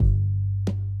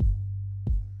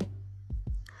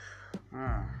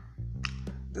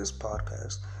This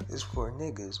podcast is for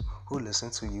niggas who listen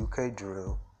to UK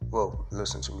drill, well,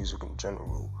 listen to music in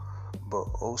general, but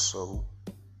also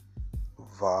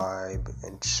vibe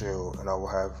and chill, and I will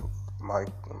have my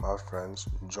friends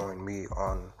join me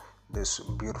on this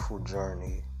beautiful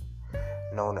journey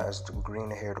known as the Green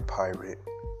Haired Pirate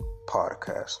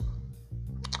podcast.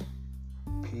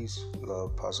 Peace,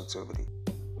 love, positivity.